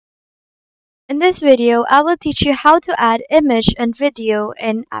In this video, I will teach you how to add image and video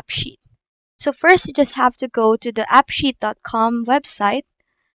in AppSheet. So first, you just have to go to the appsheet.com website.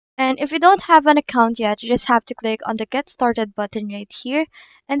 And if you don't have an account yet, you just have to click on the Get Started button right here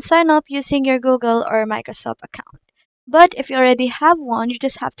and sign up using your Google or Microsoft account. But if you already have one, you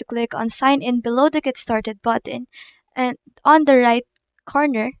just have to click on Sign In below the Get Started button and on the right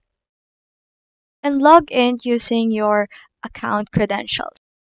corner and log in using your account credentials.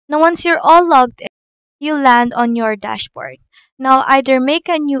 Now, once you're all logged in, you land on your dashboard. Now, either make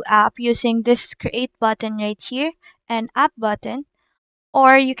a new app using this Create button right here and App button,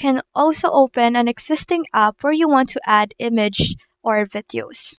 or you can also open an existing app where you want to add image or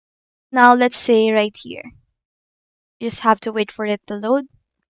videos. Now, let's say right here. You just have to wait for it to load.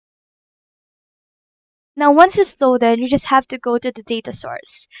 Now, once it's loaded, you just have to go to the data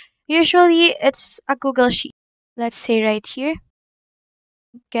source. Usually, it's a Google Sheet. Let's say right here.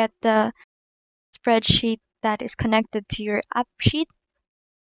 Get the spreadsheet that is connected to your AppSheet.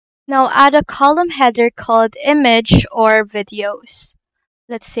 Now add a column header called image or videos.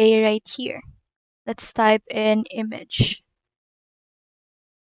 Let's say right here. Let's type in image.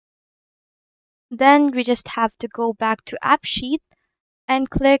 Then we just have to go back to AppSheet and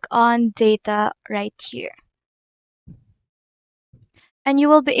click on data right here. And you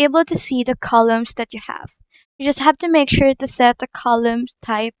will be able to see the columns that you have. You just have to make sure to set the column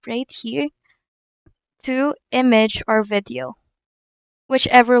type right here to image or video,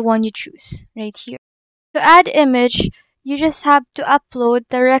 whichever one you choose right here. To add image, you just have to upload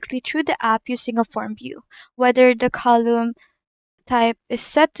directly through the app using a form view. Whether the column type is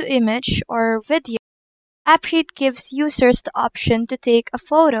set to image or video, AppSheet gives users the option to take a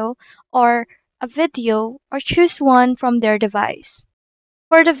photo or a video or choose one from their device.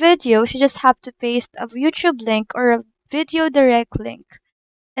 For the videos, you just have to paste a YouTube link or a video direct link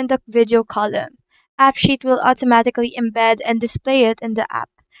in the video column. AppSheet will automatically embed and display it in the app.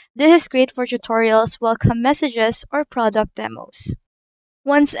 This is great for tutorials, welcome messages, or product demos.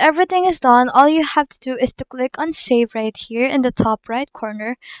 Once everything is done, all you have to do is to click on Save right here in the top right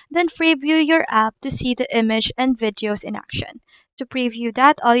corner, then preview your app to see the image and videos in action. To preview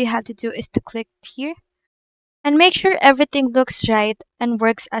that, all you have to do is to click here and make sure everything looks right and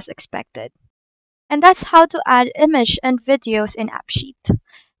works as expected. And that's how to add image and videos in AppSheet.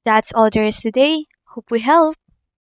 That's all there is today. Hope we helped.